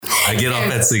I get off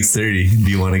at 6:30. Do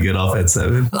you want to get off at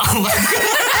 7?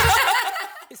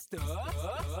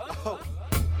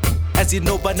 As you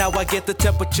know by now, I get the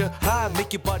temperature high,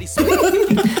 make your body sweat.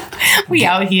 We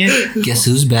out here. Guess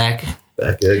who's back?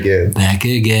 Back again. Back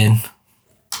again.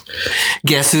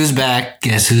 Guess who's back?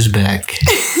 Guess who's back?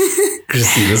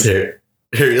 Christina's hair.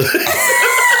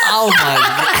 Oh my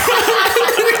god.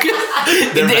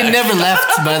 It never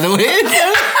left, by the way.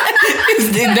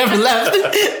 It never left.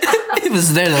 It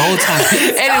was there the whole time.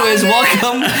 Anyways,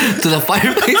 welcome to the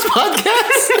Fireplace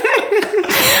Podcast.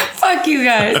 Fuck you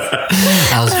guys.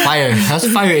 That was fire. That was a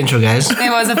fire intro, guys. It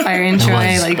was a fire intro.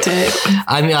 I liked it.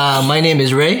 My name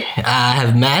is Ray. I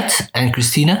have Matt and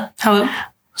Christina. Hello.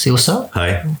 Say what's up.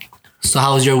 Hi. So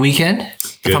how was your weekend?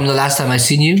 Good. From the last time I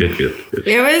seen you? Good.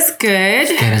 It was good.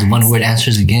 That is one word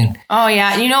answers again. Oh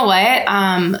yeah. You know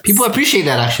what? People appreciate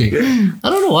that actually. I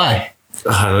don't know why.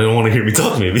 I don't want to hear me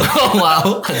talk, maybe. Oh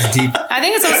wow, that's deep. I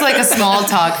think it's also like a small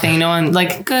talk thing. No one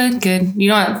like good. You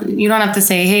don't have to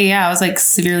say, hey, yeah, I was like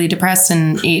severely depressed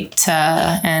and ate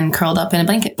and curled up in a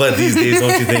blanket. But these days,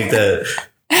 don't you think that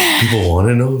people want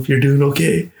to know if you're doing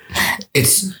okay?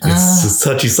 It's It's a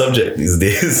touchy subject these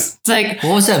days. It's like,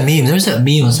 what was that meme? There was that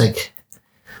meme. It was like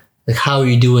how are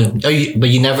you doing? But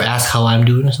you never ask how I'm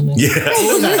doing or something. Yeah.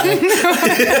 What was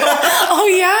that? oh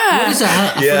yeah. What is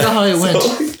that? I forgot how it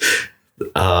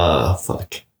went.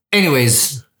 Fuck.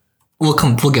 Anyways, we'll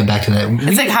get back to that.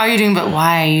 It's like how are you doing, but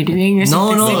why are you doing? You're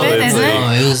No, stupid, it's isn't like- it?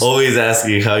 No, it was Always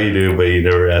asking how you doing, but you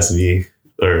never ask me.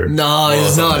 Or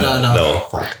no.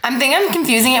 Fuck. I'm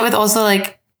confusing it with also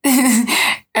like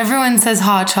everyone says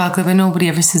hot chocolate, but nobody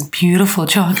ever says beautiful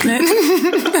chocolate.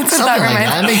 That's what Something like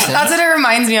that makes sense. That's what it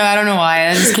reminds me of. I don't know why.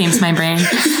 It just came to my brain.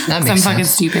 That I'm makes fucking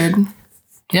sense. stupid.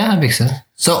 Yeah, that makes sense.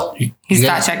 So He's you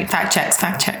fact guys- checking.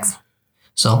 Fact checks.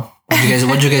 So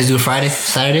what'd you guys do Friday,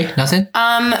 Saturday? Nothing.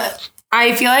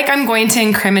 I feel like I'm going to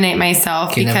incriminate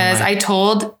myself Okay, never because mind. I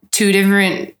told two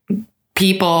different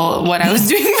people what I was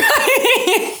doing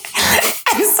Friday.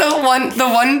 And so the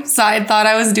one side thought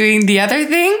I was doing the other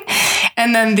thing,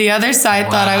 and then the other side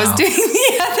thought I was Wow. doing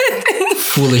the other thing.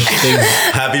 Foolish thing.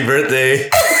 Happy birthday.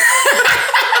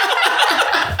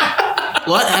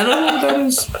 What? I don't know what that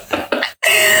is.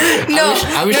 No,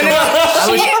 I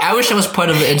wish I was part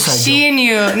of the inside joke. she and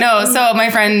you. No, so my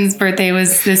friend's birthday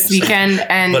was this weekend,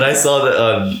 and But I saw that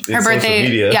on her birthday.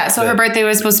 media. Yeah, so her birthday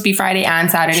was supposed to be Friday and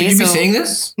Saturday. Should you so be saying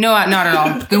this? no, not at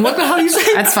all. Then what the hell are you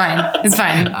saying? That's fine. It's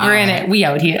fine. We're in it. We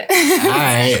out here.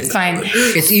 Alright. It's fine.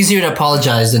 It's easier to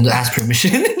apologize than to ask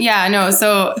permission. Yeah, no.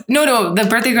 So no. The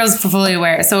birthday girl's fully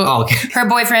aware. So okay. her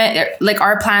boyfriend, like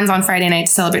our plans on Friday night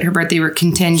to celebrate her birthday were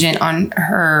contingent on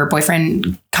her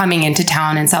boyfriend coming into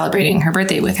town and celebrating her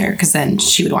birthday with her, because then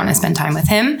she would want to spend time with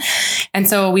him. And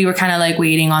so we were kind of like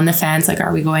waiting on the fence, like,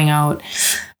 are we going out?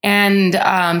 And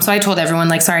so I told everyone,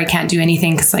 like, sorry, I can't do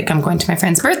anything because like I'm going to my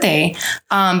friend's birthday.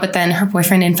 But then her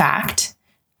boyfriend, in fact,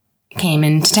 came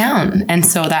into town, and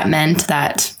so that meant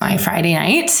that my Friday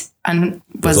night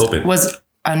was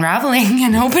unraveling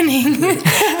and opening.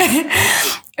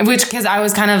 Which, because I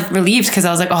was kind of relieved because I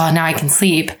was like, oh, now I can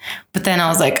sleep. But then I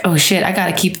was like, oh shit, I got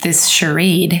to keep this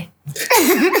charade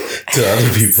To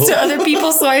other people. to other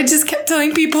people. So I just kept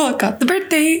telling people I got the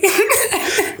birthday.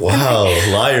 Wow,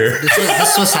 liar.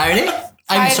 This was Saturday?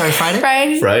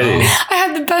 Friday? Friday. I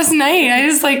had the best night. I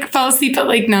just like fell asleep at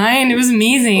like 9. It was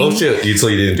amazing. Oh shit! You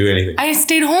didn't do anything. I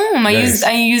stayed home. Nice.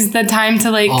 I used the time to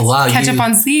like Oh, wow, catch up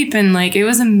on sleep, and like it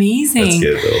was amazing. That's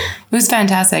good though. It was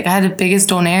fantastic. I had the biggest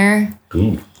donair.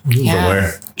 Ooh. Yeah. From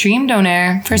where? Dream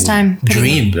donair. First time.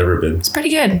 Dream. Never been. It's pretty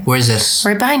good. Where's this?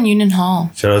 Right behind Union Hall.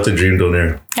 Shout out to Dream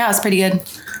Donair. Yeah, it's pretty good.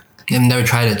 I've never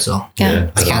tried it, so. Yeah.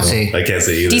 I can't say. I can't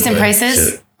say either. Decent but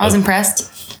prices. shit. I was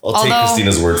impressed. I'll take Although-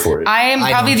 Christina's word for it. I am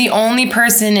I probably don't. the only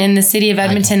person in the city of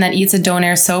Edmonton that eats a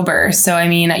donair sober. So, I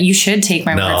mean, you should take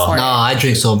my No. word for No, it. I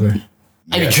drink sober.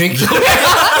 I drink sober.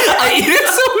 I eat it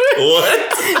sober.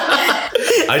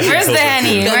 What? I drink Where's sober the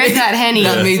Henny? too. Where's that Henny?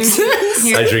 That made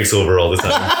sense. I drink sober all the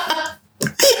time.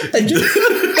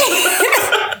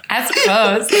 That's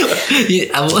close.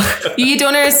 Yeah, You eat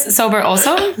donairs sober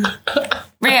also?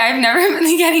 Ray, I've never, I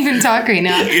can't even talk right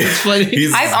now. it's funny.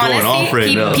 He's I've going off honestly,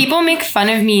 right now. people make fun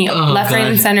of me left, right,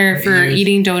 God. and center for Yes.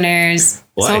 eating donairs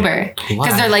Why? sober. Why?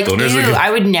 Because they're like, Donairs are ew, good.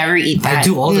 I would never eat that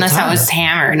do all the unless I time. was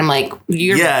hammered. I'm like,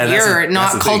 you're Yeah, that's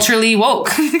not the thing. culturally woke.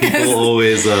 People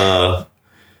always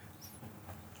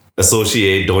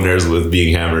associate donairs with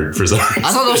being hammered for some reason.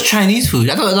 I thought that was Chinese food.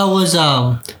 I thought that was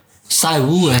Sai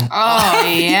Wu and Oh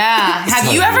yeah.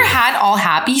 Have you ever had All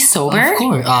Happy sober? of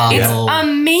course. It's No,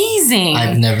 amazing.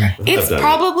 I've never. It's I've done it.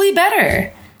 probably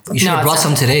better. You should have No, brought it's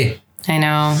some today. I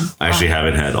know. I actually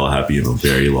haven't had All Happy in a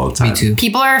very long time. Me too.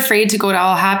 People are afraid to go to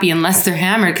All Happy unless they're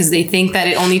hammered because they think that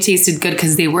it only tasted good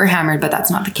because they were hammered, but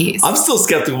that's not the case. I'm still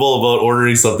skeptical about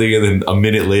ordering something and then a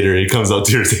minute later it comes out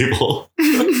to your table.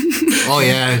 Oh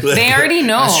yeah, They already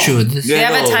know. that's true. They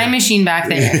have a time machine back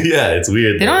there. Yeah, it's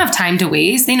weird. They don't have time to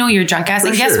waste. They know you're drunk ass.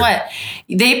 And guess sure. what?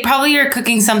 They probably are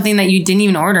cooking something that you didn't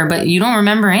even order, but you don't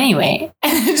remember anyway.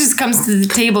 And it just comes to the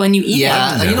table and you eat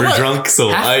Yeah. it. I'm You know never what? drunk,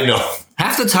 so I know.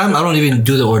 Half the time, I don't even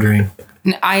do the ordering.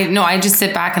 I just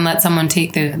sit back and let someone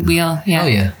take the wheel. Yeah. Oh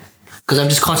yeah, because I'm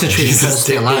just concentrating trying to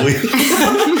stay alive.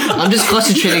 I'm just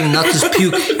concentrating not to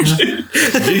puke.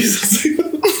 Jesus.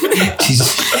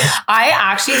 Jesus. I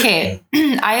actually, okay,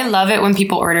 I love it when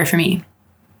people order for me.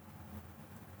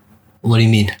 What do you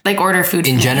mean? Like order food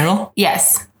In for me. general?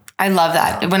 Yes. I love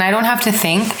that. When I don't have to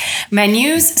think,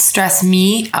 menus stress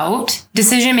me out.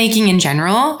 Decision making in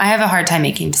general, I have a hard time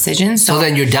making decisions. So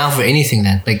then you're down for anything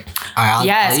then? Like, I'll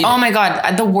Yes. eat Oh it. my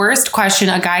God. The worst question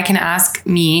a guy can ask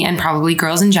me and probably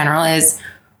girls in general is,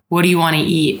 what do you want to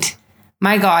eat?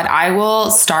 My God, I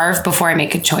will starve before I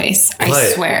make a choice. I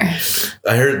What? swear.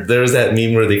 I heard there was that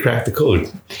meme where they cracked the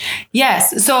code.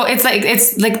 Yes. So it's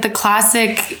like the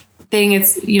classic thing.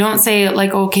 It's, you don't say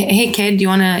like, okay, hey kid, do you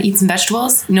want to eat some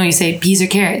vegetables? No, you say peas or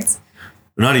carrots.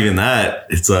 Not even that.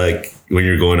 It's like when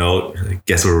you're going out, like,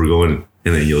 guess where we're going?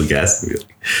 And then you'll guess. And be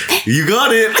like, you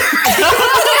got it.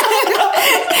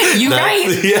 You right.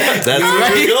 Yeah, that's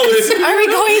where we're going. Are we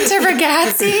going to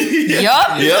Ragazzi?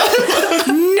 Yup. Yeah.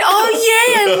 Oh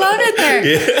yay, I love it there.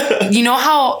 Yeah. You know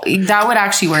how that would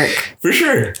actually work? For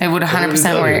sure. It would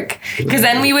 100% work. Because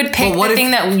then we would pick But what the if-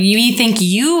 thing that we think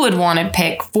you would want to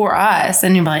pick for us.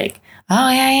 And you're like, oh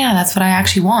yeah, that's what I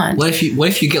actually want. What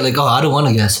if you get like, oh, I don't want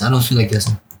to guess. I don't feel like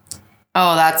guessing.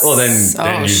 Oh, that's... Well, then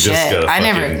you just gotta I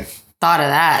never fucking- thought of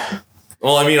that.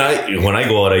 Well, I mean, when I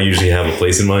go out, I usually have a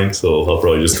place in mind, so I'll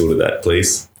probably just go to that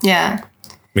place. Yeah.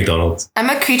 McDonald's. I'm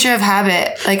a creature of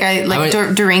habit. Like I like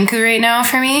Dorinku right now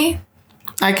for me.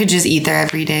 I could just eat there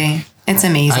every day. It's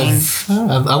amazing.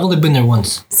 I've only been there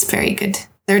once. It's very good.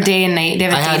 Their day and night. They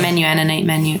have a I day had- menu and a night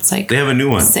menu. It's like They have a new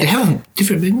one. sick. They have a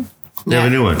different menu. They have a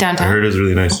new one. Downtown. I heard it was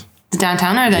really nice. The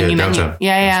downtown or the Yeah, new downtown. menu?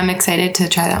 Yeah, I'm excited to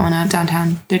try that one out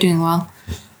downtown. They're doing well.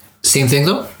 Same thing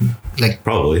though. Like,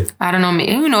 Probably. I don't know.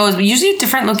 Who knows? But usually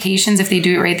different locations, if they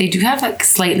do it right, they do have like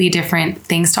slightly different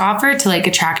things to offer to like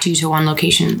attract you to one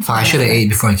location. fuck, I should have ate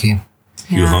before I came.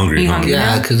 You hungry, Are you hungry.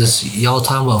 Yeah, now? because y'all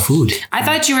talking about food. I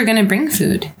thought you were going to bring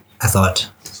food. I thought.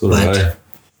 So did But- I.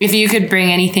 If you could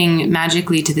bring anything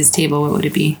magically to this table, what would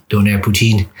it be? Donair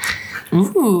poutine.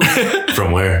 Ooh.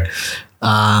 From where?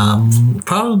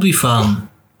 Probably from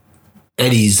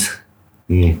Eddie's.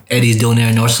 Mm. Eddie's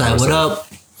Donair Northside. What Northside. up?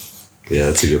 Yeah,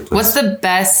 that's a good place. What's the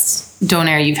best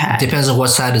donair you've had? Depends on what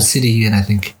side of the city you're in, I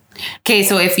think. Okay,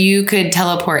 so if you could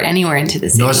teleport anywhere into the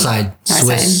city. Northside,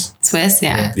 Swiss. Swiss,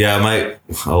 yeah. Yeah,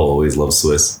 I'll always love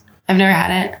Swiss. I've never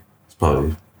had it.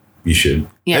 Probably. You should.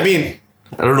 Yeah. I mean,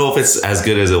 I don't know if it's as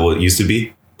good as it used to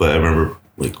be, but I remember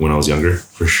like when I was younger,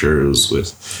 for sure it was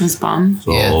Swiss. It was bomb.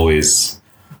 So Yeah. I'll always.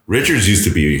 Richards used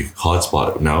to be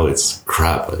hotspot. Now it's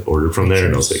crap. I ordered from there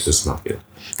and I was like, this is not good.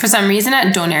 For some reason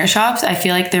at donair shops, I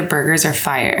feel like their burgers are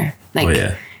fire. Like, Oh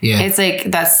yeah. Yeah. it's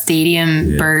like that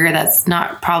stadium burger that's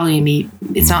not probably meat.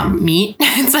 It's not meat.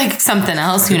 It's like something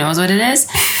else. Who knows what it is?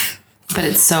 But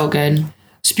it's so good.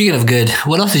 Speaking of good,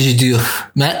 what else did you do?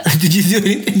 Matt, did you do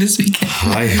anything this weekend?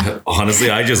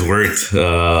 I just worked.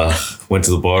 Went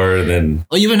to the bar and then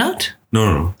Oh, you went out?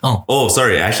 no. Oh,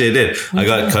 sorry. Actually, I did. I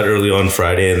got cut early on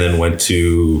Friday and then went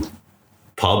to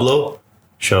Pablo.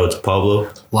 Shout out to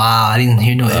Pablo. Wow, I didn't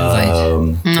hear no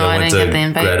invite. No, I went didn't to get the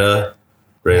invite. Greta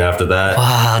right after that.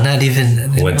 Wow, not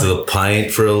even. Went to the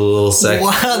Pint for a little sec.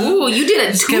 Wow. Ooh, you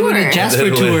did a tour. Kevin and Jasper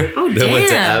Then tour. went, Oh, then went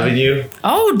to damn. Avenue.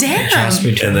 Oh, damn.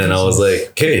 Jasper tour. And then I was like,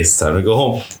 okay, it's time to go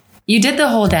home. You did the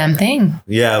whole damn thing.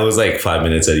 Yeah, it was like 5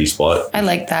 minutes at each spot. I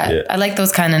like that. Yeah. I like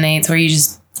those kind of nights where you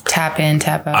just tap in,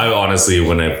 tap out. I honestly,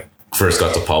 when I first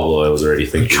got to Pablo, I was already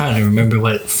thinking. trying to remember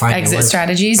what Friday Exit was.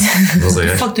 strategies. I was like,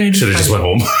 I fuck did I do should have just went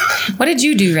Friday? home. What did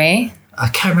you do, Ray? I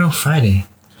can't remember Friday.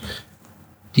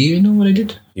 Do you know what I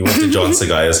did? You went to John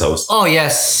Sagaya's house. Oh,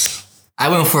 yes. I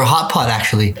went for a hot pot,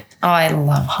 actually, Oh, I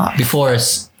love hot. before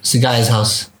Sagai's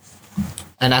house.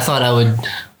 And I thought I would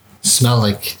smell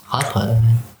like hot pot.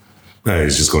 I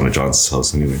was just going to John's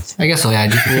house anyways. I guess so, yeah.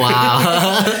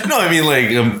 Wow. No, I mean, like,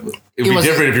 it'd be was-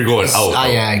 different if you're going out.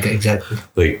 Oh, yeah, exactly.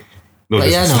 Like, no But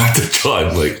yeah, disrespect to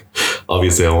John. Like,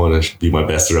 obviously, I want to be my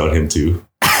best around him too.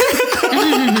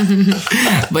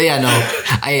 But yeah, no.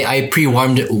 I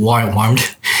pre-warned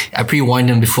I pre-warned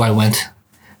him before I went. I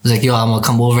was like, yo, I'm gonna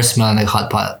come over smelling like hot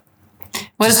pot.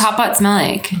 What does hot pot smell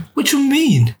like? What you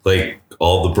mean? Like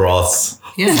all the broths,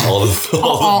 Yeah. all the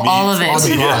All of it. All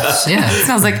the broths. Yeah. It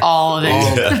smells like all of it.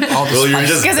 All the Well, you're spice.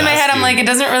 just Because in my head, I'm basking. like, it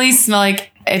doesn't really smell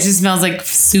like. It just smells like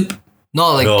soup.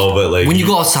 No, like No, but like when you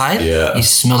go outside, Yeah. you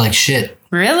smell like shit.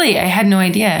 Really, I had no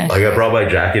idea. Like I brought my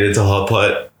jacket into hot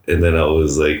pot, and then I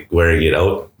was like wearing it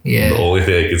out. Yeah. The only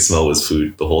thing I could smell was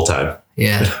food the whole time.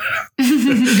 Yeah.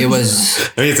 It was.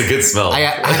 I mean, it's a good smell. I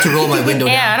had to roll my window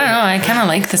Yeah, I down. don't know. I kind of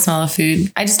like the smell of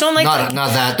food. I just don't like. Not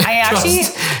that. I actually,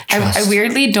 Trust. I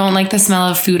weirdly don't like the smell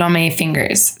of food on my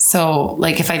fingers. So,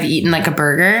 like, if I've eaten like a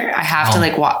burger, I have to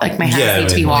like like my hands need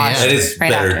to be washed. and it's right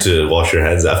better after. to wash your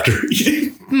hands after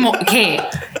eating. Okay,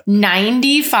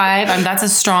 95. That's a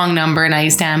strong number, and I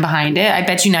stand behind it. I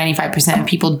bet you 95% of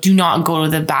people do not go to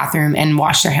the bathroom and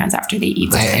wash their hands after they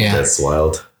eat something. Yeah. That's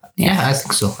wild. Yeah, I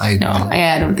think so. I No,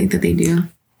 I don't think that they do.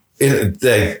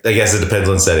 I guess it depends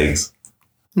on settings.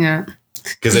 Yeah.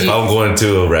 Because if I'm going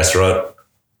to a restaurant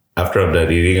after I'm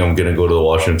done eating, I'm gonna go to the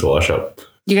washroom to wash up.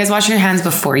 Do you guys wash your hands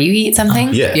before you eat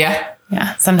something? Yeah. Yeah.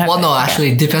 Yeah. Sometimes. Well, no,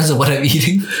 actually, it depends on what I'm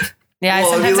eating. Yeah. Well,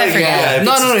 I Sometimes mean, I like, forget. yeah.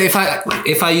 No.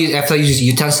 If I use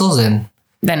utensils, then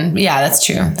Then yeah, that's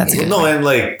true. That's a good. No, and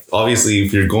like obviously,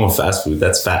 if you're going fast food,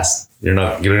 that's fast. You're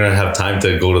not gonna have time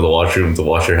to go to the washroom to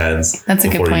wash your hands. That's a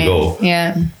good before point. you go.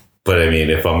 Yeah. But I mean,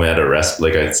 if I'm at a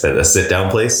like I said, a sit down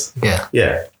place, yeah.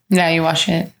 yeah, Yeah, you wash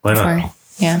it. Why not? before.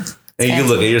 Yeah. and you can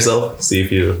look at yourself, see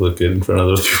if you look good in front of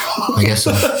those people. I guess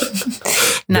so.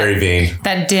 Very vain.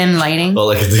 That dim lighting. All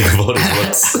I can think about is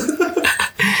what's.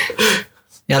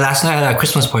 Yeah, last night I had a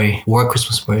Christmas party, work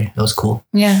Christmas party. That was cool.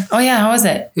 Yeah. Oh yeah. How was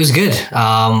it? It was good.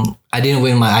 I didn't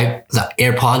win the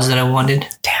AirPods that I wanted.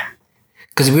 Damn.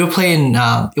 Because we were playing.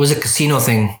 It was a casino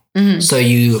thing. So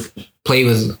you play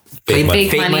with Fake money.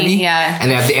 Fake money, yeah.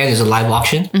 and then at the end there's a live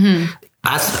auction.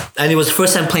 And it was the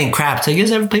first time playing craps. Have you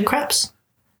guys ever played craps?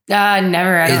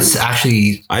 Never. I don't. It's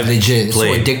actually legit. It's so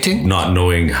Played addicting. not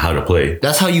knowing how to play.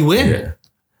 That's how you win. Yeah.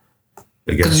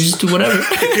 I Because you guess. just do whatever.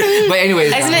 But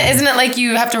anyways, Isn't it like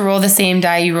you have to roll the same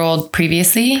die you rolled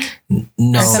previously?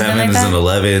 no. something like 7s that? and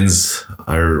 11s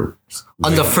are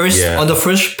On the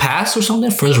first pass or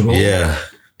something, first roll. Yeah.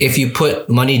 If you put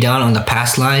money down on the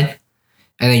pass line,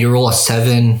 and then you roll a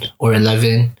 7 or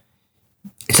 11,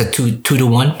 it's a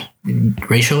 2-to-1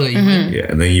 ratio that you win. Yeah.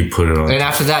 And then you put it on. And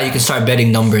after that, you can start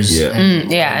betting numbers. Yeah.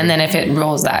 Yeah, and then if it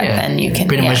rolls that, then you can.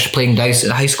 Pretty yeah. much playing dice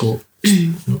at high school.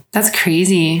 That's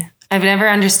crazy. I've never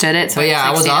understood it. So But yeah,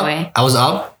 I was stayed up. away. I was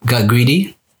up. Got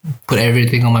greedy. Put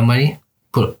everything on my money.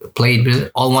 Played with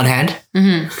it, all one hand.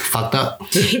 Fucked up.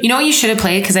 You know what you should have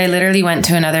played? Because I literally went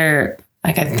to another.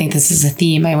 Like I think this is a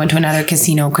theme. I went to another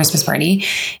casino Christmas party,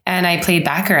 and I played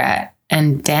Baccarat.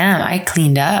 And damn, I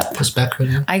cleaned up. What's back right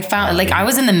now? I found like I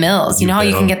was in the mills. You know how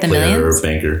you can get the Player millions? Or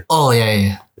banker. Oh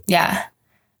yeah. Yeah,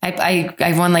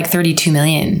 I won like 32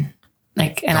 million.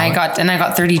 Like, and I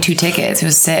got 32 tickets. It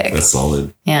was sick. That's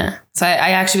solid. Yeah. So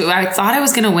I thought I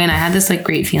was gonna win. I had this like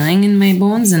great feeling in my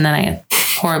bones, and then I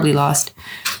horribly lost.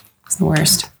 It's the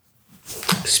worst.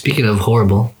 Speaking of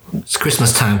horrible, it's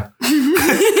Christmas time.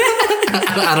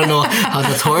 I don't know how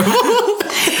that's horrible.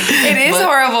 It is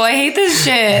horrible. I hate this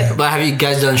shit. But have you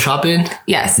guys done shopping?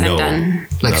 Yes, No. I'm done.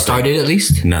 Like Nothing. started at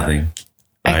least? Nothing.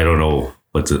 I don't know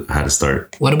how to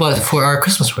start. What about for our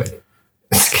Christmas party?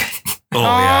 Oh, Oh,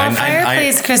 yeah.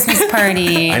 fireplace Christmas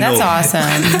party. I That's know.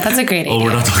 awesome. That's a great idea. Oh,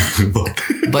 we're not talking about.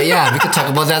 But yeah, we could talk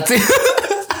about that too.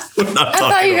 We're not I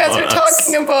thought you guys were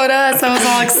talking about us. I was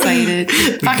all excited.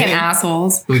 Fucking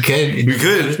assholes. We could. We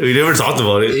could. We never talked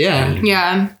about it. Yeah.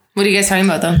 Yeah. What are you guys talking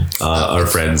about though? Our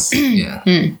friends. Yeah.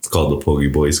 It's called the Poggy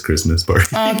Boys Christmas party.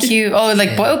 Oh, cute. Oh,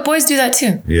 like boys do that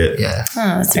too. Yeah. Yeah.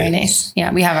 Oh, that's very nice.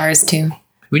 Yeah, we have ours too.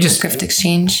 We just Gift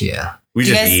exchange. yeah. We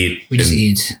You just guys- eat. We just and-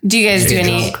 eat. Do you guys do Yeah,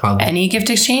 any probably. gift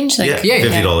exchange? Like, Yeah. Yeah,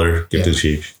 yeah. $50 gift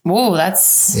exchange. whoa,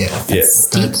 that's Yeah. Yeah.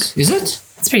 steep. Is it?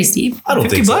 It's pretty steep. I don't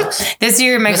 50 think so. bucks? This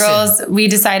year, my Listen. girls, we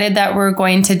decided that we're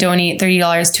going to donate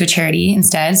 $30 to a charity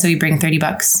instead. So we bring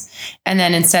 $30. And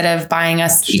then instead of buying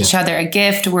us each other a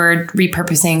gift, we're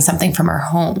repurposing something from our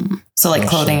home. So like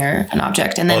clothing or an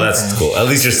object. And then Oh, that's cool. At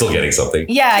least you're still getting something.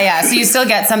 yeah. So you still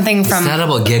get something It's from not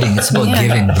about getting. It's about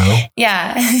giving, bro.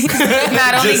 yeah.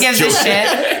 Matt only Just gives a joking.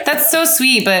 shit. That's so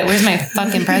sweet, but where's my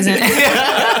fucking present?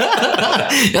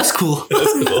 That's cool.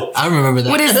 That's cool. I remember that.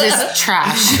 What is this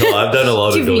trash? No, I've done a lot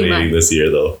of Give me donating mine. this year,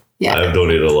 though. Yeah. I've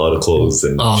donated a lot of clothes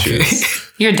and Oh, okay.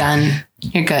 shoes. You're done.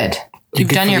 You're good. You've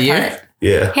good done for your the year? part.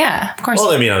 Yeah. Yeah, of course.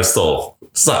 Well, I mean, it's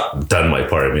not done my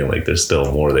part. I mean, like, there's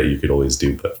still more that you could always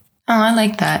do, but Oh, I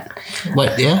like that.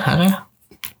 What? Yeah, Hannah?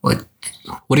 What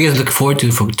are you guys looking forward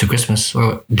to Christmas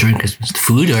or during Christmas?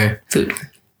 Food or? Food.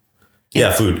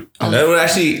 Yeah, food. I would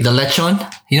actually The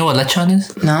lechon. You know what lechon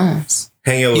is? No.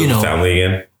 hang out with You know. the family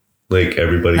again. Like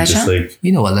everybody just Lechon? like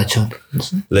You know what lechon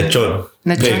is? lechon.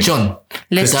 Lechon.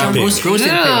 Let's The roasted pig.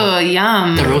 Oh,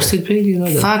 yum. The roasted pig, you know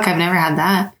that? Fuck, I've never had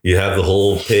that. You have the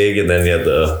whole pig and then you have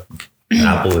the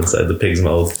apple inside the pig's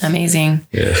mouth. Amazing.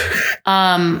 Yeah.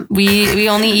 We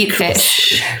only eat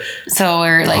fish. So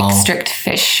we're like Oh. strict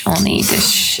fish only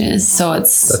dishes. So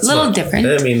it's a little different.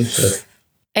 I mean,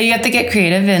 And you have to get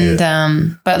creative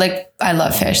and but like I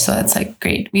love fish, so that's like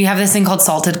great. We have this thing called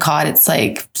salted cod. It's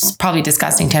like it's probably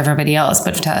disgusting to everybody else,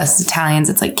 but to us Italians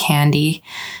it's like candy.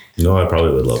 no, I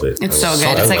probably would love it. It's so good.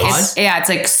 Salted It's like cod? it's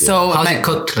like so How's my- it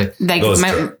cooked? Like, No,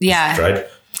 it's yeah. dried.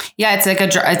 Yeah, it's like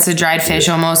it's a dried fish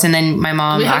almost, and then my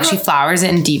mom actually flours it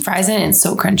and deep fries it, and it's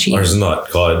so crunchy. Ours is not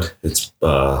cod. It's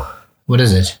what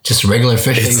is it? Just regular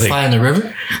fish that It's you like- find in the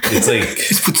river? it's like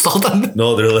Just put salt on it.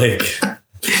 no, they're like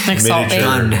Like salt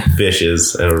miniature bait.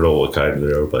 fishes. I don't know what kind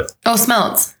they are, but Oh,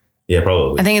 smelts. yeah,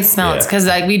 probably. I think it's smelts Yeah. because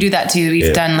like we do that too. We've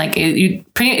Yeah. done like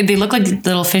they look like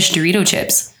little fish Dorito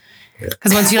chips.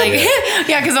 Because once you like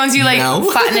because once you like No.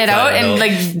 flatten it out Flatten and out.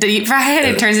 like deep fry it,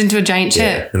 it turns into a giant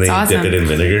chip. and It's then you awesome. dip it in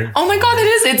vinegar. Oh my god, it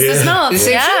is! It's the Yeah. smells. The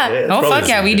same Yeah. shit? Yeah, it's Oh probably fuck the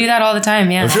yeah, same we shit. do that all the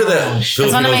time. Yeah. I'm sure that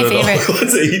That's one of my Filipinos are the favorites.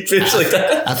 ones that eat fish like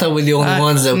that. I thought we're the only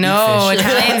ones that No, eat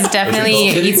fish. Italians definitely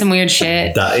eat some weird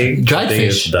shit. Dying. Dried I think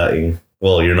it's fish. Dying.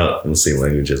 Well, you're not in the same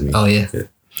language as me. Oh, yeah.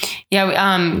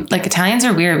 Yeah, like Italians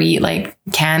are weird. We eat like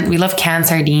we love canned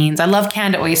sardines. I love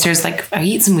canned oysters. Like I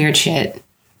eat some weird shit.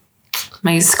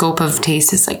 My scope of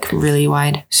taste is like really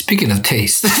wide. Speaking of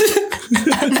taste,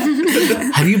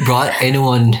 have you brought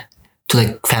anyone to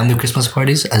like family Christmas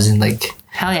parties? As in like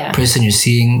Hell yeah. person you're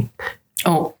seeing?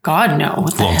 Oh God, no.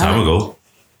 What the Long hell? time ago.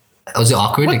 Was it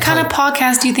awkward? What Like, kind of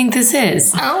podcast do you think this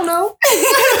is? I don't know.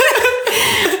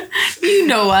 You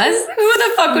know us. Who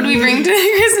the fuck would we bring to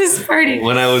a Christmas party?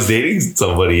 When I was dating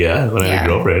somebody, yeah, when I had Yeah. a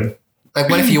girlfriend. Like,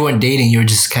 what if you weren't dating? You were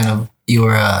just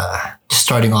just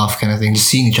starting off, kind of thing, just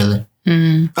seeing each other.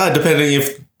 Depending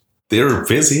if they were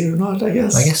busy or not, I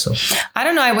guess. I guess so. I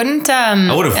don't know. I wouldn't.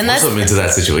 I would have forced them into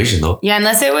that situation though. Yeah,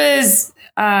 unless it was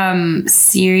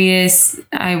serious,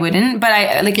 I wouldn't. But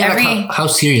I like Yeah, every. like how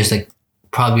serious? Like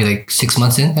probably like 6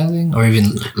 months in, kind of thing, or even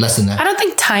less than I that. don't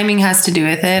think timing has to do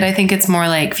with it. I think it's more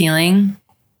like feeling,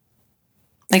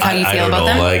 like how you I feel don't about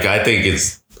know. them. Like I think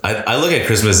it's. I look at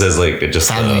Christmas as like just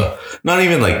Family. not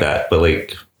even like that, but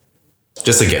like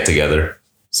just a get together.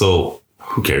 So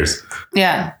who cares?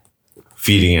 Yeah.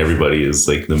 Feeding everybody is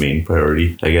like the main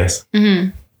priority, I guess.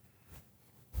 Mm-hmm.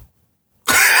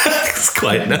 It's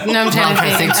quiet now. No, I'm trying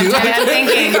to think. too. I'm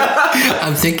thinking.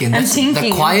 I'm thinking. I'm The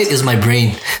thinking. quiet is my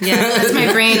brain Yeah, that's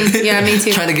my brain. Yeah, me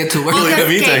too. trying to get to work. Well, in the Okay.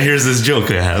 meantime, here's this joke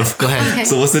I have. Go ahead. Okay.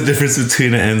 So what's the difference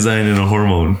between an enzyme and a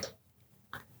hormone?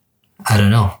 I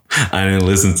don't know. I didn't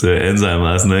listen to Enzyme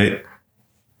last night.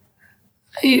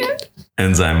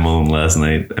 Enzyme moan last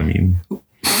night. I mean,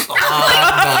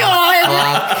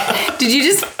 God. Did you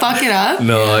just fuck it up?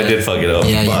 no, I did fuck it up.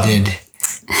 Yeah, but you did.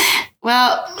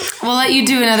 Well, we'll let you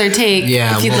do another take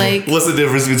Yeah, if you'd well- like. What's the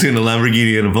difference between a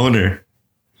Lamborghini and a boner?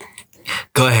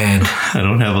 Go ahead. I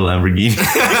don't have a Lamborghini.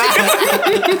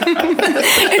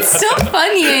 It's so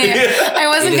funny. I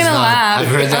wasn't It is gonna not. laugh. I've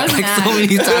heard I that was like mad. so many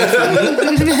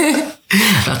times.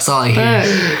 That's all I hear.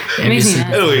 It makes me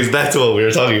mad. Anyways, back to what we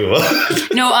were talking about.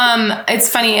 No, it's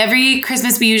funny. Every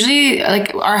Christmas, we usually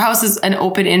like our house is an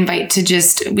open invite to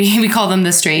just we call them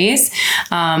the strays.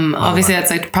 Obviously,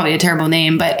 that's like probably a terrible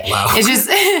name, but Wow. it's just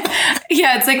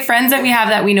yeah, it's like friends that we have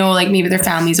that we know like maybe their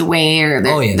family's away or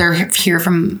they're, Oh, yeah. they're here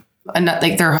from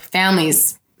like their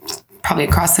families probably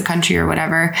across the country or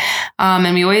whatever.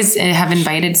 And we always have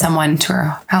invited someone to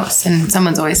our house, and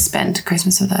someone's always spent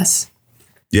Christmas with us.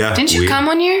 Yeah. Didn't you come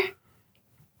one year?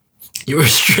 You were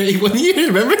straight 1 year,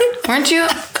 remember? Weren't you?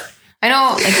 I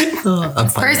know, like I'm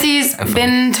fine. Percy's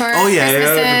been to our Oh yeah,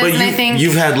 Christmases, yeah. But and I think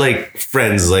you've had like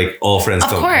friends, like all friends.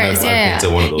 of come. course, I've yeah, been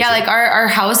to one of those. yeah. Like our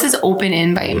house is open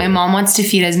invite. My mom wants to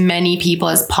feed as many people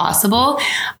as possible.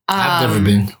 I've never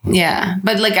been. Yeah,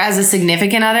 but like as a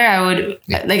significant other, I would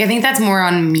like. I think that's more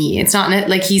on me. It's not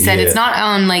like he said. Yeah. It's not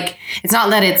on like. It's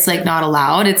not that it's like not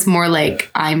allowed. It's more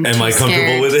like I'm. Am too I comfortable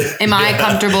scared. with it? Am I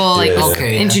comfortable like Yeah.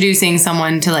 Okay, yeah. introducing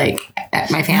someone to like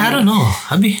my family? I don't know.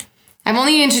 I've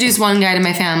only introduced one guy to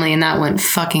my family, and that went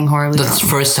fucking horribly. That's the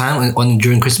wrong. first time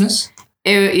during Christmas.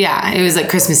 It was like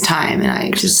Christmas time, and I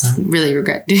just really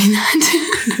regret doing that.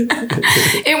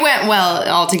 It went well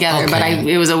altogether, but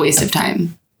Okay. it was a waste of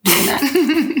time doing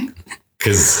that.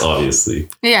 Because obviously,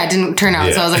 Yeah, it didn't turn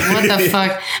out. So I was like, what the Yeah.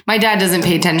 fuck? My dad doesn't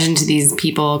pay attention to these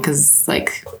people because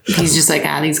like he's just like,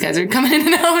 these guys are coming in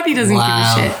and out. He doesn't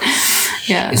Wow. give a shit.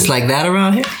 Yeah. It's like that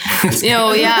around here.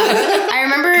 Yeah. I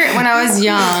remember when I was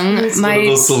young, One of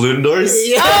those saloon doors.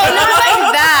 Oh, not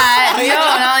like that. No,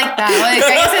 not like that. Like,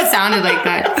 I guess it sounded like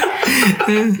that.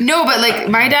 No, but like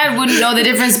my dad wouldn't know the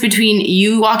difference between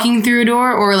you walking through a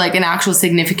door or like an actual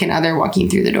significant other walking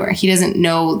through the door. He doesn't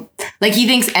know. Like he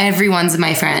thinks everyone's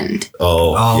my friend.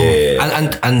 Oh, yeah.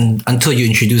 And until you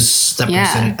introduce that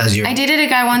person as your. I dated a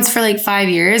guy once for like 5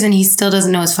 years and he still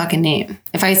doesn't know his fucking name.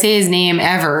 If I say his name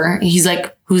ever, he's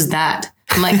like, "Who's that?"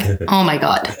 I'm like, "Oh my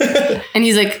God." And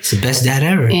he's like, It's the best dad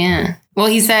ever. "Yeah." Well,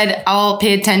 he said, "I'll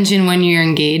pay attention when you're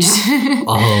engaged."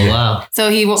 Oh, wow. So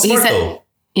he Smart, said, though.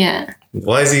 yeah.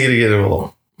 Why is he gonna get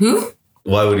involved? Who?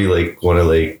 Why would he like want to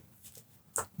like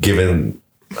give in?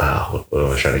 What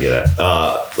am I trying to get at?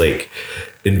 Like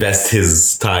invest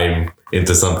his time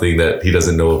into something that he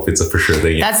doesn't know if it's a for sure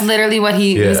thing. That's literally what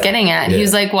he was getting at. Yeah. He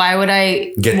was like, why would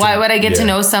I get to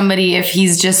know somebody if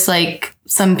he's just like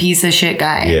some piece of shit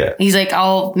guy? Yeah. He's like,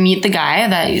 I'll meet the guy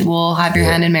that will have your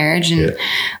hand in marriage. And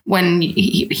when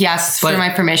he asks for my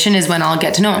permission is when I'll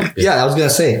get to know him. Yeah, I was gonna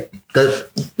say that.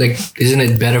 Like, isn't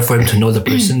it better for him to know the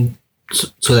person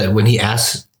so that when he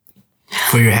asks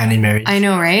for your hand in marriage? I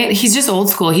know, right? He's just old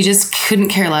school. He just couldn't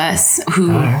care less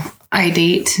who I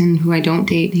date and who I don't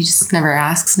date. He just never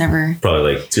asks, never.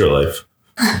 Probably like, it's your life.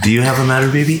 Do you have a matter,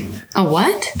 baby? A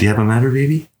what? Do you have a matter,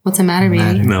 baby? What's the matter,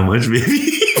 baby? Not much, baby.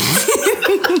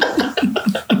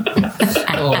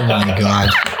 Oh my God.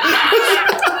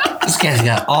 This guy's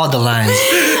got all the lines.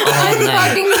 I'm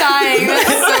fucking dying.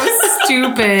 That's so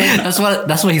stupid.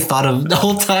 That's what he thought of the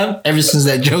whole time, ever since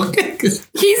that joke. He's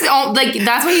like,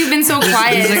 that's why he's been so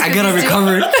quiet. He's like, I gotta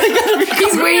recover.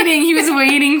 He's waiting. He was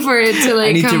waiting for it to like.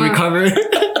 I need come to up. recover.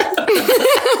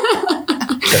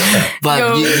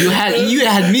 But you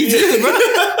had me too, bro.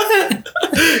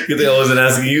 Good thing I wasn't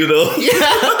asking you though.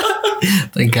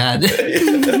 Thank God. It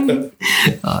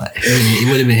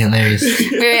would have been hilarious.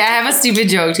 Wait, I have a stupid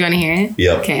joke. Do you want to hear it?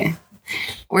 Yep. Okay.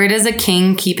 Where does a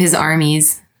king keep his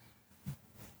armies?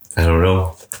 I don't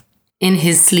know. In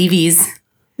his sleeveys.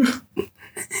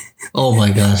 Oh my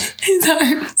God. His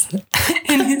arms.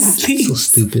 In his So sleeves.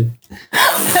 stupid.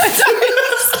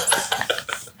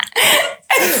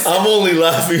 I'm only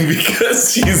laughing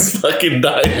because she's fucking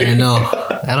dying. I know.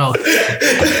 I don't.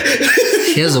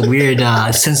 He has a weird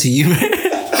sense of humor.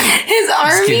 His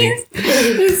armies.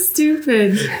 It's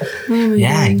stupid.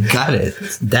 Yeah, I got it.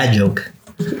 That joke.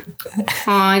 Oh,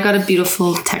 I got a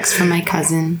beautiful text from my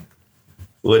cousin.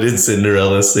 What did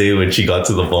Cinderella say when she got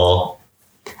to the ball?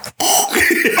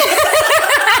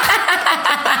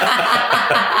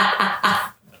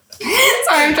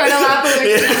 Sorry, I'm trying to laugh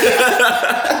away.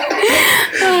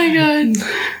 Oh my God.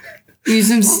 You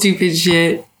some stupid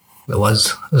shit. It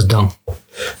was dumb.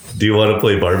 Do you want to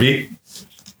play Barbie?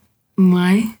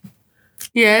 Why?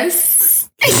 Yes.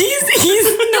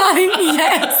 He's nodding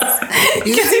yes.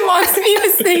 Because he wants me to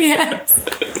say yes.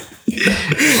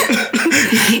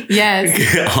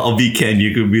 Yes. I'll be Ken.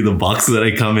 You could be the box that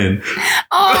I come in.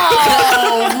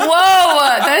 Oh,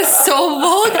 whoa. That's so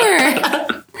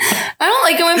vulgar. I don't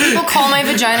like it when people call my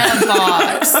vagina a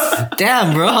box.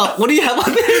 Damn, bro. What do you have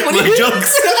on there? What do My you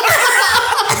jokes.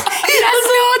 That's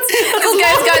notes. This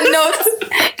guy's got notes.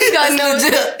 He's got notes.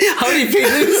 How many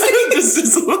pages? This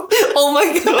is Oh my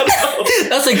God.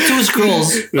 That's like 2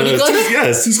 scrolls.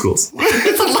 it's 2 schools.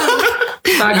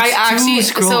 Fuck, I actually.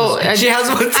 So She has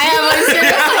one. I have one too.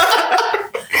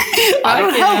 I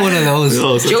don't have one of those.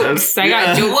 No, Jokes. I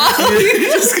got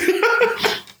jokes.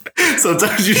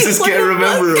 Sometimes you just can't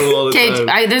remember them all the Okay, time.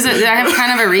 I have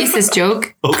kind of a racist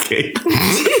joke. Okay.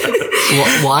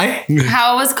 Why?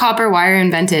 How was copper wire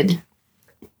invented?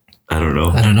 I don't know.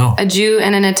 I don't know. A Jew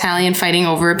and an Italian fighting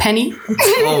over a penny.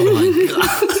 Oh my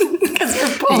God. Because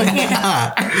we're pulling it.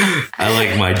 I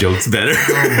like my jokes better.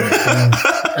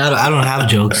 I don't have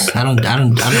jokes. I don't do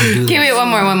Okay, wait, one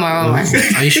more.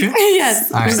 Are you sure?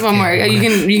 Yes, All just right, one more.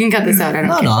 okay. You can cut this out. I don't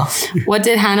No, care. no. What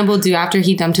did Hannibal do after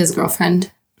he dumped his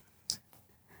girlfriend?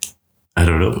 I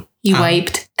don't know. He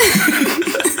wiped.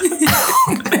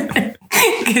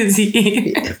 Because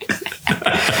he.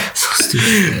 So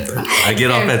stupid. I get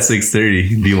off at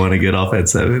 6:30. Do you want to get off at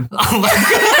 7? Oh my God.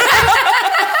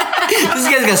 This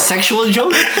guy's got sexual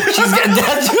jokes. She's got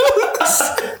dad jokes.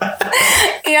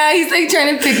 Yeah, he's like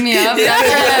trying to pick me up. I'm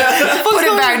trying to put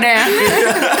it back down.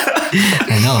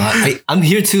 I know. I'm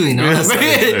here too, you know. Yeah,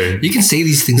 sorry. You can say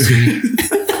these things to me.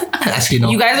 Actually, no.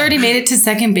 You guys already made it to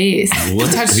second base.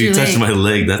 What? You touched my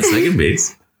leg. That's second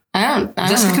base. I don't that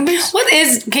know. second base?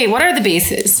 What are the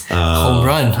bases? Home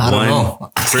run. I don't know.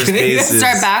 First base is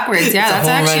Start backwards. Yeah, that's Home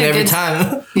run actually a every good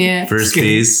time. Yeah. First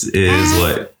base is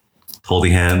what?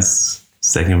 Holding hands.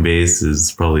 Second base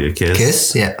is probably a kiss.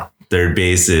 Kiss? Yeah. Third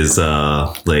base is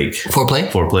like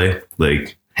Foreplay?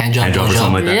 like Hand job, or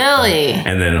something like that. Really?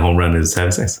 And then home run is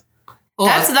having sex. Oh,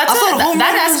 That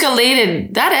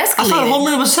escalated. That I thought escalated. home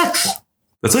run was sex.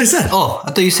 That's what I said. Oh,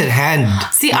 I thought you said hand.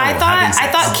 See, No, I having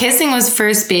sex. thought kissing was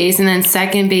first base, and then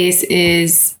second base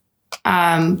is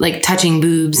like touching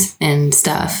boobs and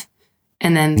stuff,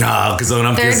 and then Nah, because when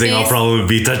I'm Third kissing, I'll base. probably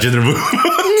be touching their boob.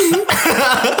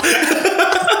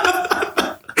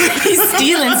 he's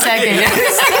stealing second.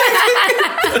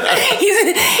 he's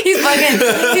fucking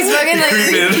like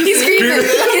Creeping. he's creeping.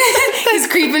 He's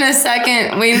creeping a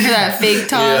second, waiting for that fake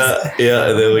toss. Yeah.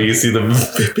 And then when you see the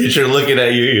pitcher looking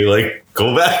at you, you're like,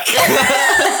 go back.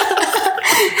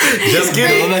 Just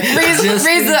kidding. Raise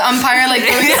the umpire like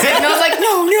throwing signals like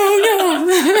no.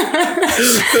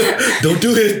 Don't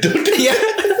do it. Don't do it. Yeah.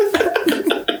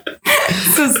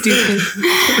 So stupid.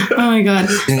 Oh my god.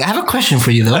 I have a question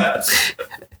for you though.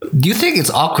 Do you think it's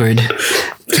awkward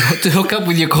to hook up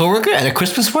with your coworker at a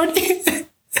Christmas party?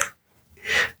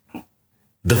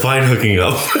 Define hooking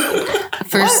up.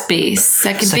 First base,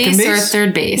 second Second base, or base?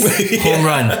 third base? Home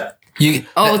run.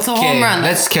 It's a home run.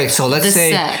 Let's so let's The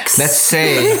say sex.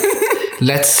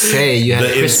 let's say you have The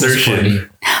a Christmas insertion. party.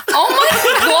 Oh my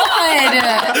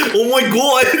god. Oh my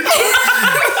god.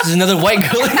 There's another white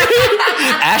girl. in there.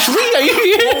 Ashley, are you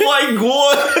here? Oh my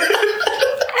god.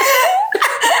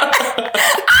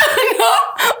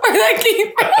 Where that came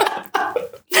from?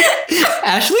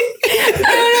 Ashley? I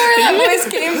don't know where that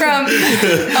voice came from.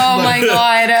 Oh my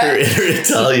god. Her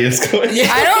Italian's going.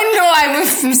 I don't know. I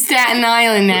was from Staten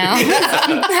Island now.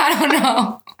 I don't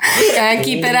know. Gotta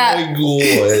keep it up.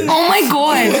 Oh my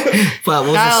god. What was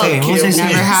I That'll saying? What was I saying?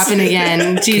 never happen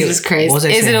again. Jesus Christ. What was I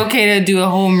Is it saying? okay to do a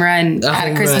home run A at a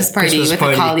home Christmas run, party Christmas with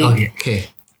party. a colleague? Okay.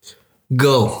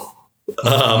 Go.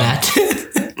 Matt.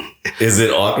 Is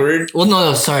it awkward? Well,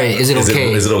 no, sorry. Is it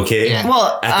okay? Is it okay? Yeah.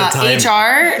 Well, At the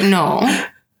time- HR, no.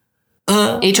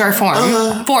 HR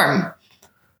form.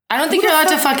 I don't think you're allowed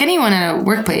to fuck anyone at a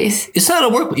workplace. It's not a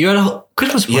work. You're at a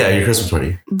Christmas party. Yeah, your Christmas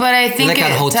party. But I think Like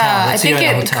at a hotel. I Let's say think you're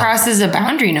at a it hotel. crosses a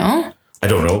boundary, no? I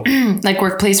don't know. Like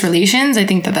workplace relations. I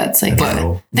think that's like. But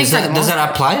No. does that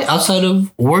apply outside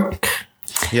of work?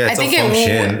 Yeah, I it's think a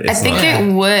function. I think not-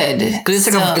 it would. Because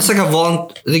it's like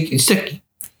a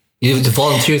you have to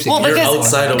volunteer. Well, You're because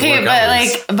outside of okay, work but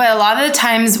hours. but a lot of the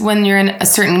times when you're in a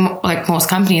certain, like most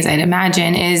companies, I'd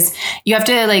imagine, is you have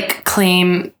to like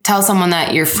tell someone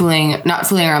that you're not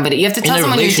fooling around, but you have to tell a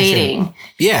someone you're relationship. dating.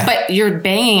 Yeah. But you're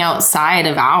banging outside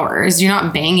of hours. You're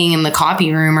not banging in the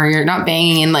copy room, or you're not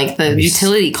banging in like the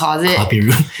utility closet. Copy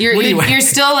room. You're What do you- you're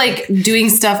still like doing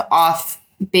stuff off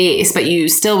base, but you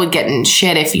still would get in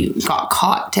shit if you got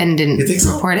caught and didn't You think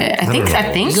so? report it. I don't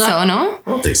know. think so. No, I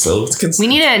don't think so. we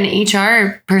need an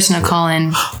HR person to call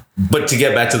in. But to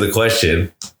get back to the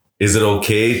question, is it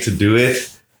okay to do it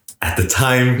at the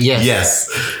time? Yes.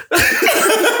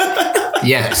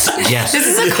 Yes. Yes. This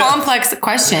is a complex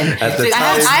question. At the I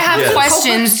time, have yes.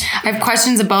 questions. I have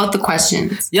questions about the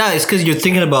questions. Yeah, it's because you're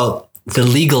thinking about the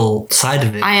legal side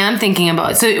of it. I am thinking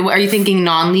about. So, are you thinking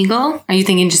non-legal? Are you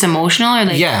thinking just emotional, or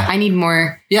like? Yeah. I need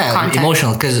more. yeah, context.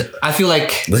 emotional. Because I feel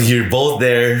like Like you're both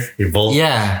there. You're both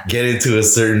get into a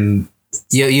certain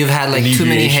you've had like too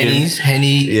many Inebriation.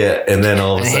 Henny, and then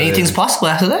all of a sudden anything's possible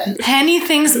after that.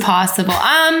 Anything's possible.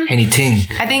 Anything.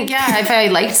 I think if I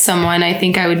liked someone, I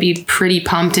think I would be pretty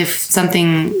pumped if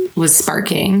something was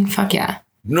sparking. Fuck yeah.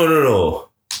 No.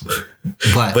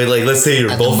 But But like, let's say you're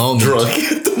At the both moment. drunk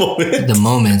at the moment, the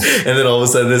moment. and then all of a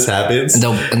sudden this happens, And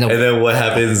and, the- then what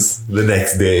happens the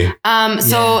next day?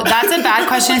 So that's a bad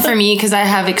question for me because I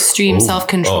have extreme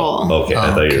self-control. Oh, okay.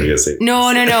 I thought you were gonna say No.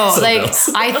 something Like else.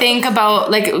 I think about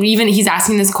like even he's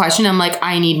asking this question. I'm like,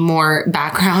 I need more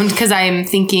background because I'm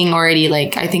thinking already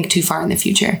like I think too far in the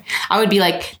future. I would be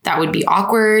like, that would be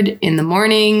awkward in the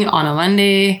morning on a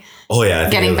Monday. Oh yeah, I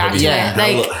think Getting it back would to be- it, how-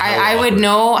 like how I would awkward.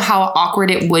 know how awkward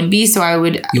it would be, so I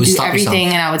would You would do stop everything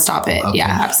yourself. and I would stop it. Okay. Yeah,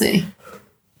 absolutely.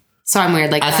 So I'm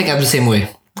weird like I that. think I'm the same way.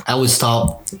 I would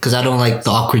stop because I don't like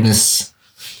the awkwardness.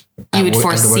 You would at the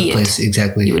foresee it. workplace.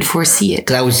 Exactly. You would foresee it.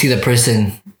 Because I would see the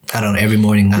person, I don't know, every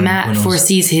morning. I don't know, Matt who knows.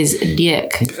 foresees his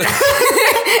dick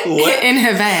What? in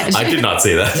her veg. I did not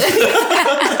say that.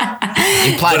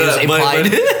 Implied. It was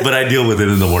implied. but I deal with it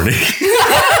in the morning.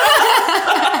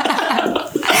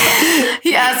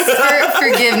 He asks for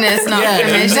forgiveness, not Yeah,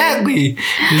 permission. exactly.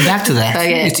 Back to that.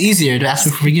 Okay. It's easier to ask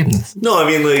for forgiveness. No, I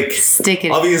mean like Stick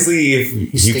it. obviously if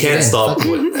you stick it can't in. stop.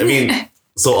 I mean,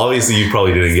 so obviously you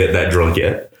probably didn't get that drunk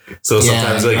yet. So Yeah,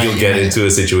 sometimes like right, you'll get right. into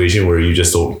a situation where you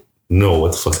just don't know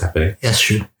what the fuck's happening, That's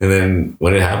true. and then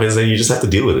when it happens, then you just have to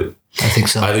deal with it. I think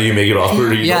so. Either you make it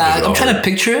awkward or you don't Yeah, make it I'm trying to awkward.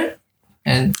 picture it.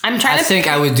 And I'm trying I to think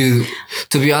I would do,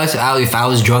 to be honest, if I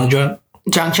was drunk, drunk,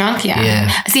 yeah.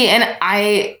 Yeah. See, and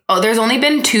there's only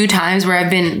been 2 times where I've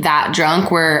been that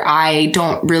drunk where I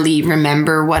don't really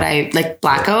remember what I like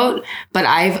blackout, but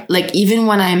I've like even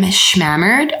when I'm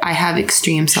schmammered, I have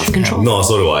extreme self-control. No,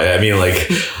 so do I. I mean, like,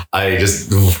 I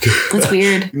just. That's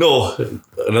weird. No,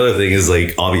 another thing is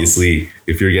like, obviously,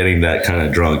 if you're getting that kind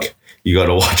of drunk, you got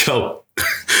to watch out.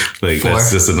 Like,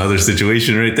 that's just another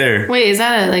situation right there. Wait, is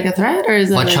that a threat or is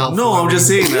that watch a- out. No, I'm just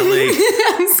saying that, like,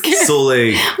 I'm scared. so,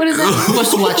 like, What is that?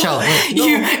 What's to watch out? Wait,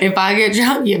 You, if I get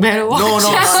drunk, you better watch no,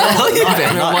 out. you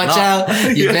better watch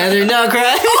out. You better not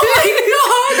cry.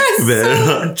 Oh my god.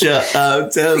 better watch out. I'm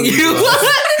telling you. You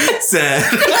what? Sad.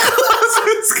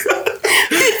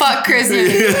 Fuck Christmas.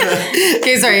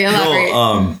 Okay, sorry, elaborate.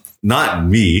 No, not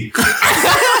me.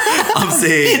 I'm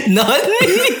saying Not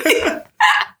me.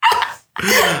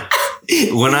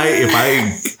 when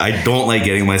I don't like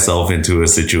getting myself into a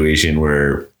situation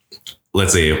where,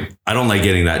 let's say, I don't like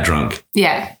getting that drunk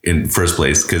Yeah. in first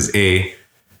place because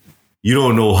you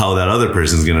don't know how that other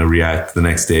person's gonna react the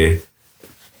next day.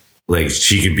 Like,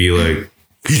 she could be like,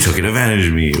 he took an advantage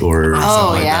of me or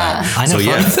something like yeah. that. I know. So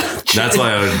yeah, that's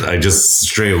why I just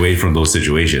stray away from those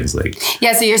situations. Like,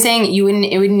 Yeah, so you're saying it wouldn't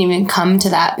even come to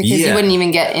that because you Yeah. wouldn't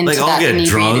even get into like that I'll get inebriated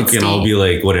drunk and I'll state. be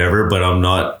like, whatever, but I'm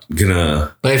not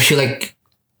gonna. But if she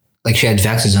she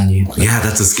advances on you, Yeah,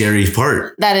 that's a scary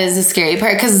part. That is a scary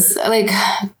part because like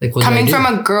what coming do I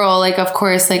from do? a girl, like of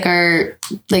course, like our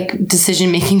like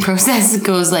decision making process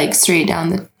goes like straight down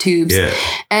the tubes. Yeah.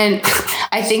 And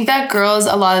I think that girls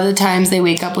a lot of the times they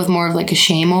wake up with more of like a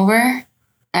shame over,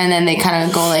 and then they kind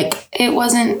of go like it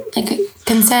wasn't like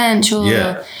consensual.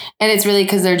 Yeah. And it's really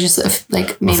because they're just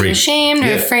like maybe Afraid. ashamed or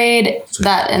Yeah. afraid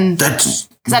that and. That's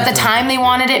Because at the time they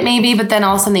wanted it maybe, but then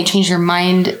all of a sudden they changed their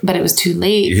mind, but it was too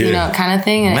late, you Yeah. know, kind of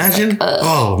thing. And it's imagine. like, ugh.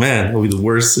 Oh man, that would be the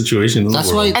worst situation. In That's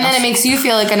the why. world. And then it makes you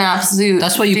feel like an absolute.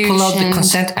 That's why you pull out the douche, and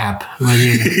consent app where,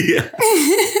 yeah.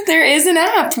 There is an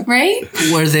app, right?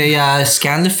 where they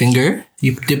scan the finger.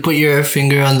 They put your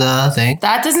finger on the thing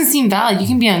That doesn't seem valid. You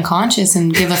can be unconscious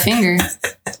and give a finger.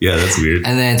 Yeah, that's weird.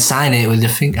 and then sign it with the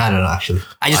finger. I don't know. Actually,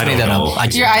 I just I made don't that know. up. I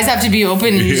just, Your eyes have to be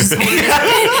open, and you just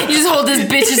hold this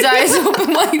bitch's eyes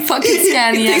open while you fucking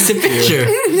scan the It takes app. a picture.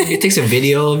 It takes a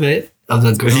video of it of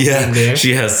the girl being Yeah, there.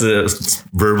 she has to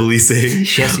verbally say,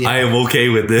 She has to- "I am okay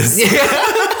with this."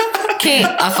 Okay,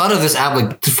 I thought of this app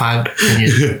like 5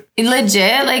 years.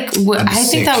 legit. Like, I think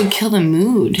sick. that would kill the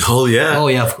mood. Oh yeah. Oh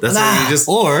yeah, That's why you just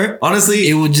or honestly.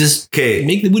 it would just Okay.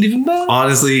 make the mood even better.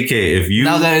 Honestly, okay. If you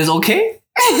Now that it's okay,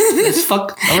 let's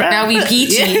fuck around. Now we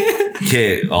peachy.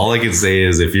 okay, all I can say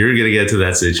is if you're gonna get to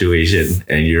that situation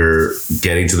and you're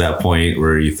getting to that point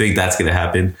where you think that's gonna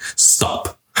happen,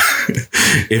 stop.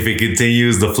 If it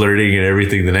continues the flirting and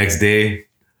everything the next day,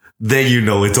 then you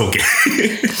know it's okay.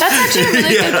 That's actually a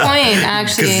really good point.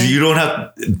 Actually, Because you don't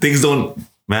have things don't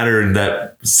matter in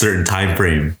that certain time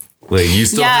frame. Like you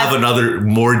still Yeah. have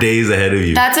more days ahead of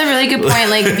you. that's a really good point.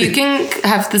 Like, if you can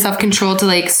have the self control to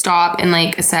like stop and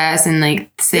like assess and like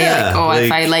say, Yeah, like, oh, if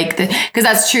like- I like the, because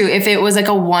that's true. If it was like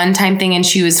a one time thing and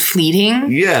she was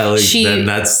fleeting, Yeah, like She- then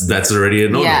that's already a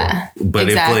no-no. Yeah, but if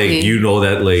exactly. like you know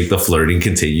that like the flirting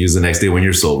continues the next day when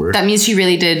you're sober, that means she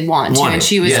really did want to, Want and it,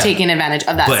 she was yeah. taking advantage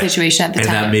of that But- situation at the and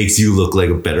time. that makes you look like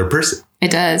a better person. It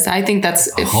does. I think that's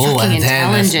Oh, fucking and then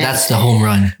intelligent. that's the home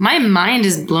run. My mind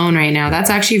is blown right now.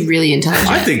 That's actually really intelligent.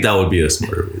 I think that would be a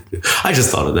smarter way to do. I just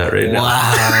thought of that right now.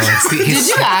 Wow. Did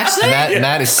you actually?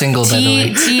 Matt is single, by the way.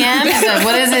 TM? Is that,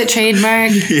 what is it?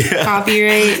 Trademark? Yeah.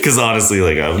 Copyright? Because honestly,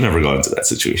 like I've never gone into that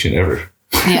situation ever.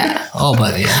 Yeah. Oh,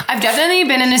 but yeah. I've definitely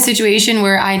been in a situation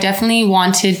where I definitely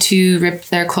wanted to rip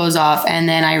their clothes off and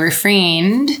then I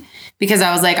refrained because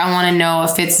I was like, I want to know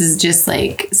if this is just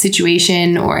like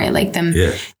situation or I like them.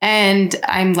 Yeah. And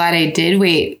I'm glad I did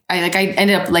wait. I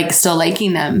ended up like still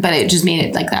liking them, but it just made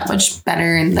it like that much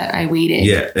better and that I waited.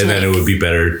 Yeah, and then it would be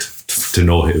better to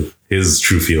know his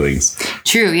true feelings.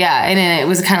 True, yeah. And then it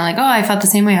was kind of like, oh, I felt the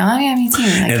same way. Oh, yeah, me too.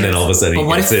 Like, And then all of a sudden he But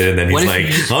what gets if- it, and then he's what if like,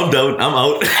 you just- "I'm done. I'm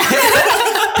out."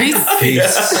 peace.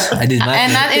 Peace. I did my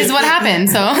And that is what happened.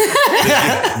 So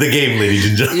The game, ladies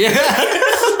and gentlemen.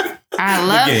 I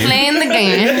love game. playing the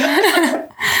game.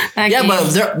 That Yeah, game.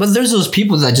 but there's those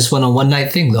people that just want a one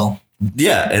night thing though.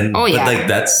 Yeah, and Oh, yeah. but like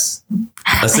that's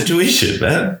a situation,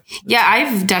 man. Yeah,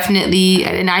 I've definitely,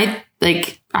 and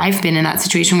I've been in that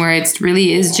situation where it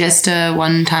really is just a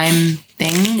one-time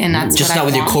thing, and that's Just what not I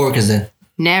with your want. coworkers then.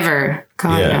 Never.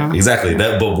 God, Yeah, no. exactly.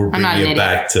 That, but we're I'm not bringing an it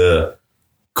back to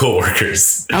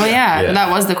coworkers. Oh yeah, Yeah.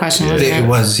 that was the question. Wasn't It it?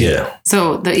 was, Yeah,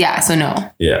 So so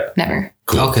no, yeah. never.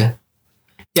 Cool. Okay.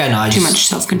 Yeah, no, I Too just much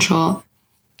self-control.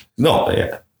 No,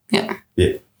 yeah. Yeah.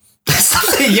 Yeah.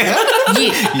 yeah.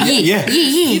 Yeah.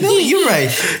 You know, you're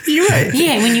right. You're right.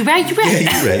 Yeah, when you're right, you're right.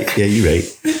 You're right. Yeah, you're right.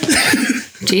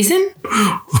 Jason?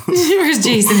 Where's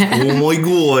Jason at? Oh my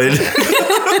god.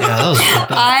 Yeah, that was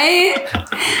fucked up. I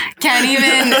can't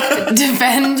even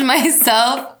defend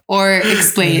myself or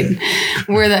explain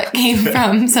where that came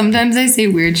from. Sometimes I say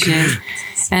weird shit,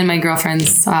 and my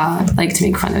girlfriends like to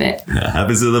make fun of it.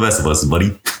 Happens to the best of us,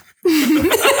 buddy.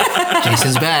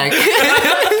 Jason's back.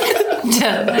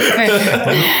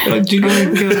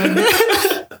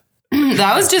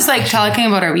 That was just like talking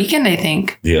about our weekend, I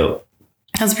think. Yeah.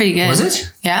 That was pretty good. Was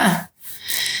it? Yeah.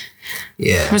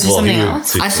 Yeah. Was there something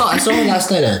else? I saw him last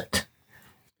night at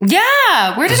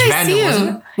Yeah. Where did I see wasn't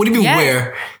you? it? What do you mean Yeah.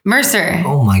 where? Mercer.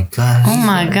 Oh my god. Oh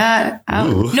my God.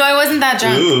 No, I wasn't that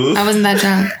drunk. Ooh. I wasn't that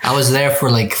drunk. I was there for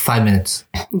like 5 minutes.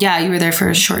 Yeah, you were there for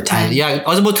a short time. Yeah, I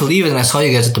was about to leave and I saw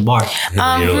you guys at the bar. Who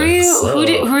are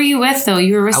you? Who are you with though?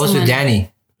 You were with I was someone. with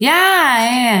Danny.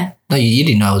 Yeah. No, you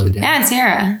didn't know I was with Danny. Yeah, and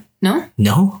Sarah. No?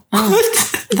 No? I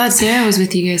thought Sarah was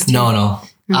with you guys too. No.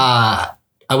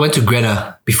 I went to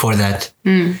Greta before that.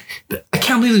 But I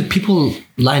can't believe that people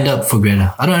lined up for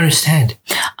Greta. I don't understand.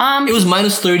 It was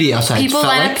minus 30 outside. People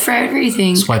Felt line like up for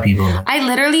everything. that's why people. I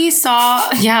literally saw,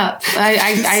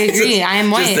 I agree. I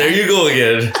am white. Just, there you go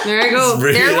again. There we go.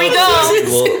 Bring There it we up. go.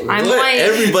 Well, I'm what? white.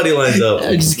 Everybody lines up.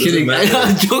 I'm just kidding.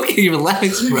 I'm joking.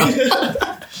 Relax, bro.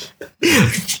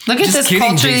 Look at Just this kidding,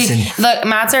 culture. Jason. Look,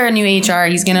 Matt's our new HR.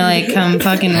 He's gonna like come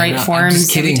fucking write I'm forms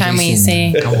just every kidding, time we Jason.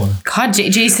 say, Come on. God,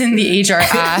 Jason the HR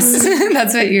ass.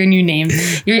 That's what your new name.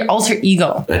 Your alter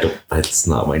ego. That's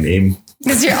not my name.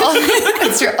 That's your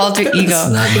alter ego.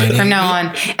 not my name. From now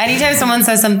on. Anytime someone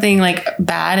says something like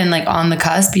bad and like on the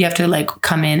cusp, you have to like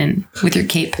come in and with your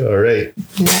cape. All right.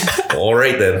 Yeah. All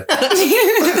right then.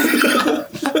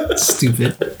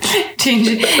 Stupid. change,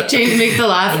 make the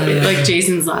laugh like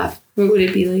Jason's laugh. What would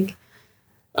it be like?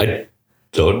 I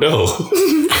don't know.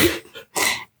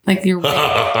 Like you're white.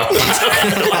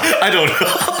 I don't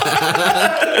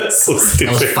know. That's so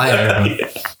stupid. That was fire.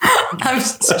 I'm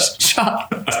just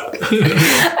shocked.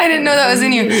 I didn't know that was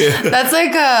in you. That's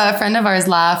like a friend of ours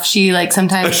laugh. She like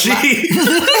sometimes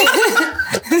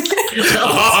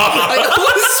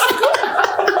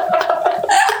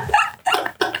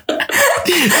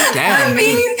Damn.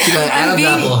 She got I'm Adam's being-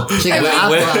 apple. She got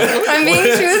apple. I'm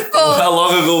being truthful. How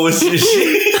long ago was she?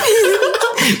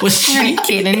 Was she?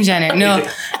 Caitlyn Jenner. No.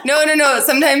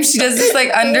 Sometimes she does this like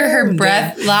under her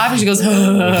breath laugh and she goes,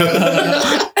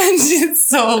 and she's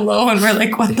so low and we're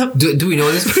like, what the? Do we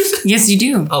know this person? Yes, you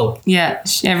do. Oh. Yeah,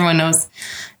 everyone knows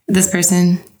this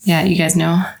person. Yeah, you guys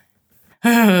know. She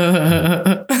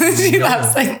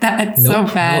laughs like that. It's so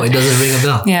bad. No, it doesn't ring a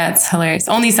bell. Yeah, it's hilarious.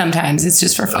 Only sometimes. It's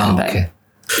just for fun. Oh, but okay.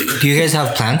 Do you guys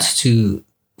have plans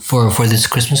for this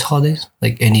Christmas holidays?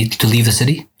 Like any to leave the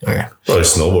city or Probably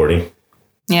snowboarding.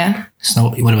 yeah.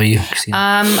 snow? What about you, Christina?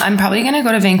 I'm probably gonna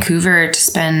go to Vancouver to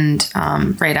spend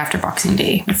right after Boxing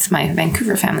Day with my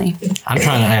Vancouver family. I'm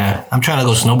trying to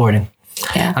go snowboarding.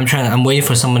 Yeah. I'm waiting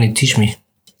for someone to teach me.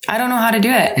 I don't know how to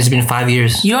do it. It's been 5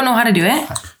 years. You don't know how to do it?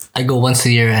 I go once a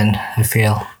year and I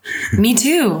fail. Me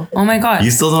too. Oh my God.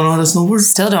 You still don't know how to snowboard?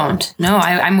 Still don't. No,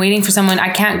 I'm waiting for someone. I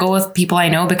can't go with people I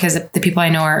know because the people I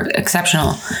know are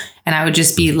exceptional. And I would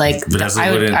just be like, Vanessa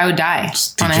I wouldn't would die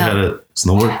Teach on you a how hill. to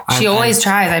snowboard? She always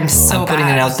tries. I'm so I'm putting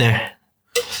bad. it out there.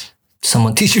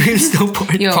 Someone teach me to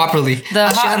snowboard Yo, properly. The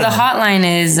hotline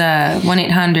is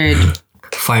 1-800.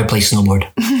 Fireplace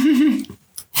snowboard.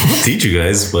 Teach you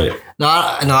guys, but No,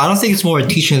 I don't think it's more a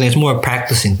teaching thing. It's more a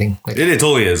practicing thing. Like it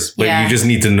totally is. But Yeah. you just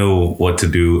need to know what to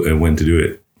do and when to do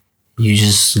it. you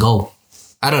just go.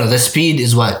 I don't know. The speed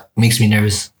is what makes me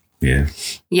nervous. Yeah.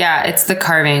 Yeah, it's the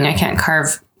carving. I can't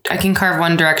carve. I can carve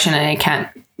one direction and I can't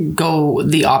go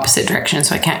the opposite direction.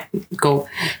 So I can't go.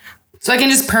 So I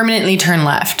can just permanently turn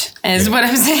left, is what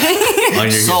I'm saying. On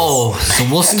your So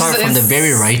we'll start from the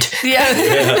very right. Yeah.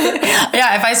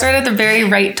 Yeah, if I start at the very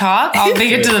right top, I'll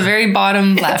make it to the very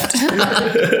bottom left.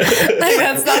 Like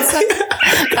that's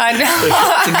I know.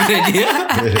 That's a good idea.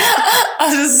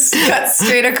 I'll just cut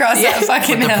straight across that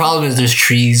fucking But the hill. problem is there's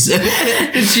trees.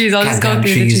 The trees. I'll just go Goddamn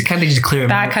through the trees. trees. Can't they just clear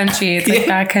them out? Backcountry. It's like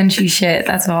backcountry shit.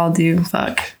 That's what I'll do.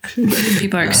 Fuck.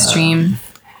 People are extreme.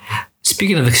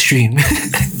 Speaking of extreme,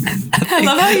 I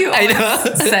love how you I know.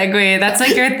 segue. That's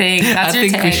like your thing. That's your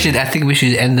tag. I think we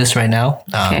should end this right now.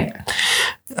 Okay.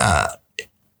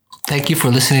 Thank you for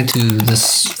listening to this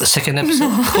second episode.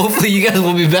 Hopefully you guys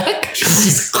will be back.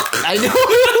 I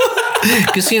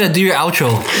know. Christina, do your outro.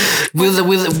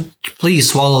 Please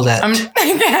swallow that.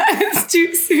 It's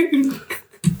too soon.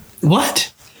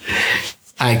 What?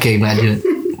 Okay, man, do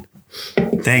it.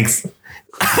 Thanks.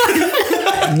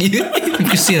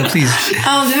 Christina, please.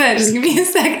 I'll do it. Just give me a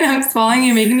second. I'm swallowing.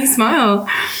 You're making me smile.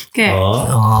 Okay.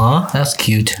 Aw, that's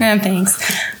cute. Thanks.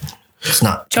 It's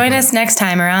not. Join us next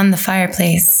time around the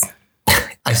fireplace.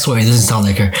 I swear, it doesn't sound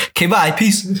like her. Okay, bye.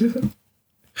 Peace.